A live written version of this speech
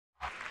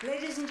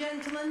Ladies and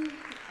gentlemen,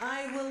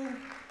 I will,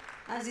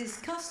 as is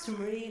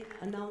customary,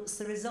 announce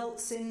the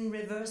results in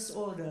reverse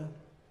order.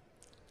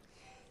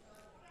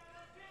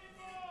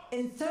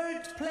 In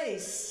third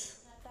place,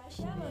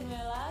 Natasha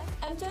Manuela.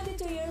 I'm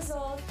 22 years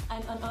old,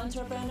 I'm an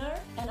entrepreneur,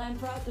 and I'm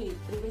proudly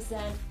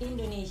represent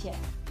Indonesia.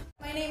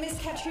 My name is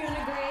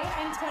Katriona Gray,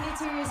 I'm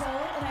 22 years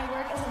old, and I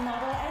work as a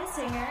model and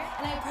singer,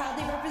 and I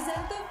proudly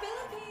represent the Philippines!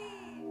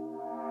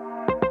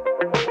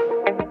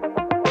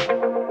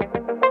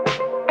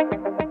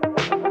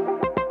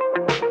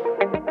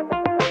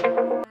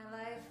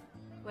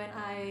 When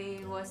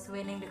I was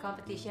winning the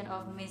competition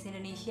of Miss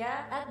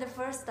Indonesia, at the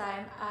first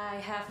time I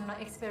have no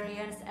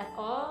experience at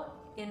all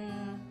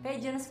in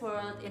pageants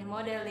world, in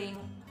modeling,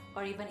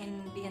 or even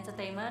in the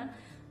entertainment.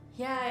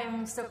 Yeah,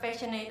 I'm so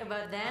passionate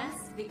about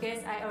dance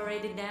because I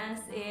already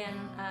danced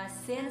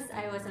since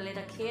I was a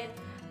little kid,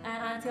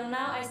 and until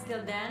now I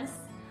still dance.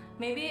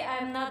 Maybe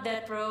I'm not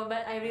that pro,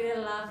 but I really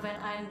love when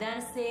I'm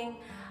dancing.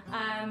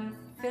 I'm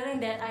feeling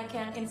that I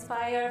can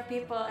inspire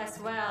people as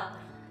well.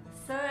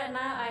 So right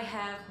now I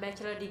have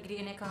bachelor degree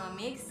in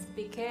economics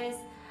because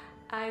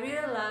I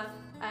really love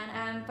and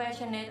I'm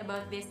passionate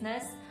about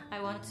business.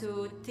 I want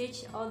to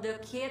teach all the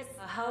kids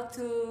how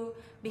to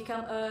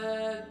become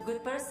a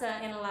good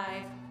person in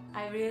life.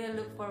 I really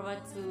look forward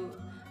to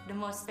the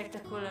most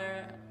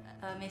spectacular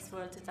Miss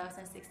World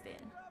 2016.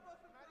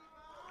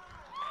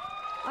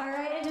 All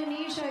right,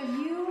 Indonesia,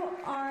 you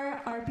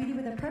are our Beauty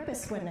with a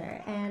Purpose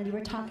winner, and you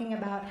were talking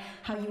about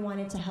how you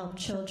wanted to help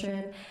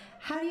children.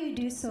 How do you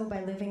do so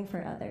by living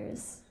for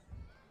others?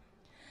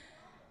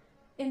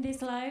 In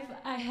this life,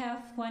 I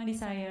have one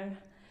desire,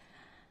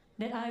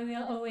 that I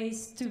will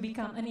always to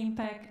become an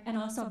impact and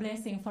also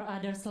blessing for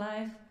others'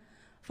 life,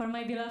 for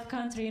my beloved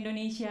country,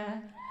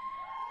 Indonesia,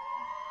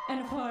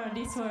 and for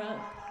this world.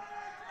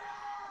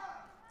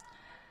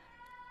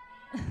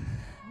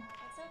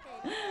 It's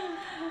okay.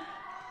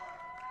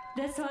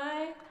 That's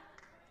why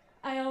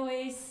I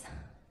always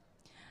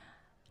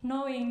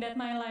knowing that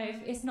my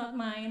life is not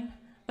mine,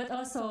 but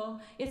also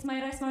it's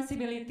my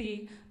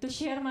responsibility to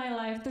share my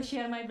life, to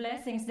share my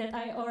blessings that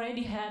I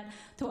already had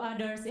to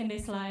others in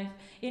this life,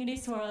 in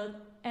this world,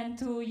 and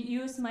to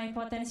use my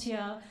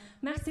potential,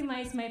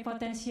 maximize my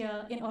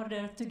potential in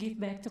order to give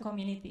back to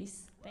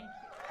communities. Thank you.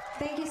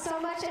 Thank you so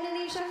much,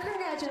 Indonesia.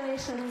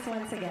 Congratulations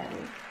once again.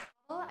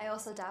 I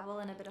also dabble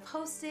in a bit of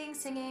hosting,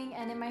 singing,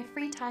 and in my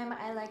free time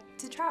I like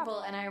to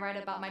travel and I write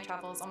about my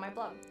travels on my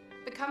blog.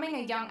 Becoming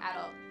a young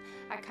adult,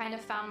 I kind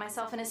of found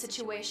myself in a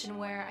situation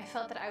where I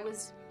felt that I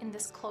was in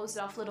this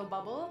closed-off little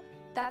bubble.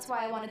 That's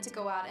why I wanted to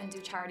go out and do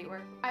charity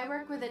work. I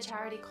work with a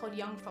charity called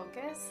Young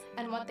Focus,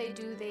 and what they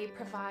do, they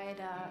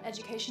provide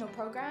educational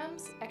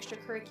programs,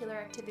 extracurricular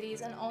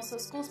activities, and also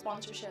school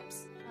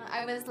sponsorships.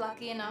 I was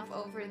lucky enough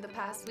over the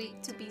past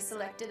week to be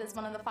selected as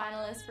one of the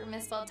finalists for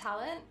Miss World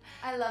Talent.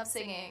 I love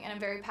singing and I'm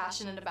very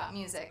passionate about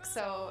music,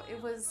 so it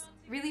was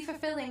really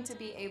fulfilling to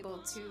be able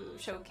to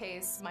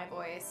showcase my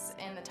voice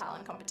in the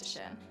talent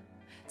competition.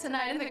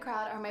 Tonight in the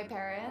crowd are my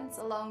parents,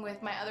 along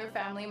with my other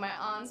family, my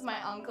aunts,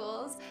 my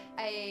uncles.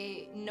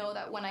 I know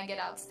that when I get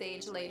out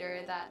stage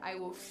later that I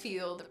will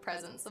feel the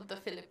presence of the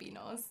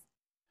Filipinos.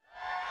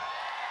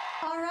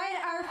 All right,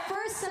 our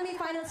first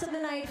semifinals of the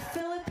night,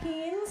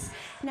 Philippines.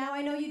 Now,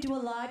 I know you do a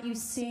lot. You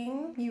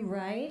sing, you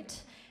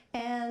write,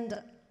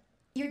 and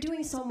you're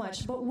doing so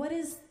much. But what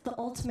is the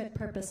ultimate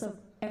purpose of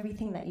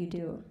everything that you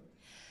do?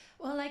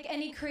 Well, like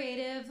any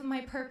creative,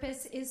 my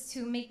purpose is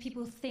to make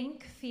people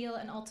think, feel,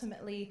 and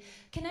ultimately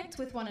connect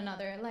with one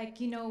another. Like,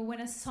 you know,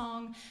 when a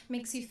song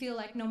makes you feel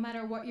like no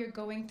matter what you're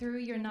going through,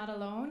 you're not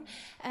alone.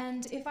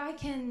 And if I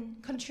can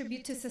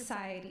contribute to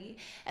society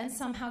and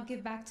somehow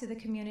give back to the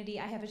community,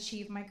 I have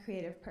achieved my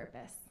creative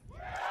purpose.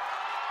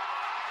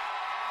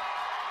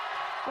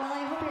 Well,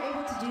 I hope you're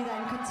able to do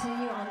that and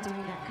continue on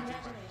doing that.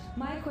 Congratulations.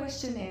 My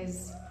question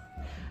is,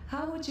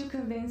 how would you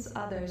convince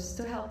others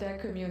to help their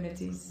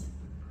communities?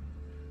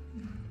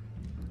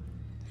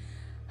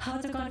 How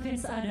to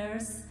convince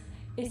others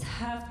is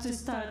have to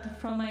start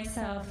from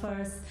myself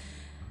first,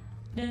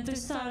 then to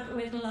start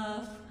with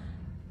love,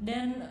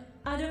 then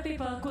other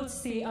people could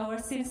see our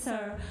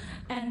sincere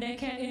and they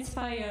can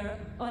inspire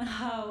on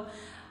how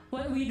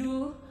what we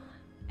do,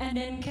 and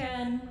then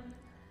can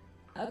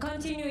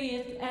continue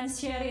it and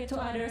share it to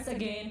others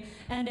again,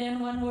 and then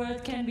one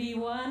world can be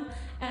one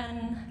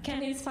and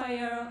can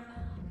inspire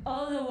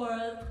all the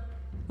world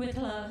with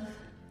love.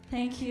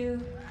 Thank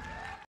you.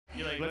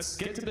 You're like, let's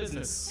get to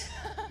business.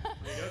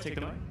 There you go, take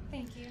the mic.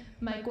 Thank you.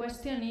 My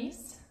question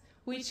is,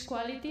 which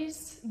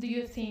qualities do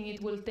you think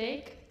it will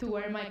take to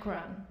wear my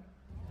crown?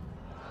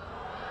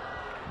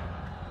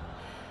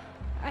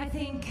 I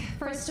think,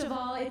 first of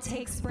all, it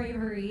takes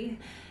bravery.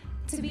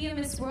 To be a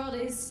Miss World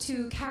is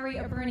to carry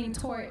a burning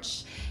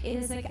torch. It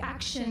is like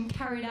action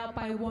carried out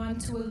by one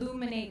to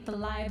illuminate the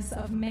lives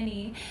of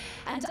many.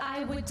 And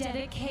I would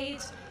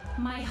dedicate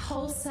my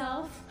whole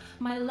self,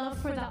 my love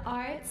for the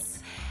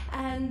arts,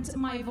 and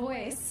my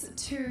voice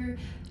to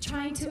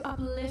trying to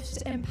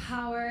uplift,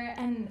 empower,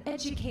 and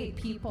educate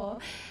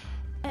people.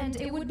 And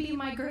it would be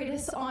my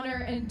greatest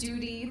honor and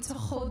duty to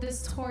hold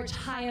this torch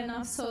high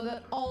enough so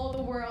that all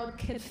the world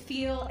could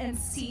feel and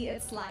see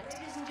its light.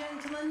 Ladies and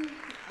gentlemen,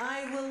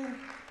 I will,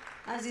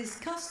 as is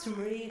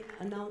customary,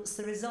 announce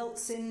the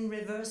results in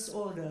reverse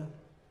order.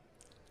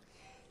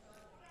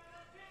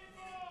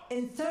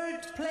 In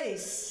third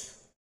place,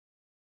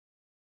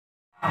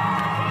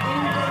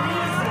 Indonesia.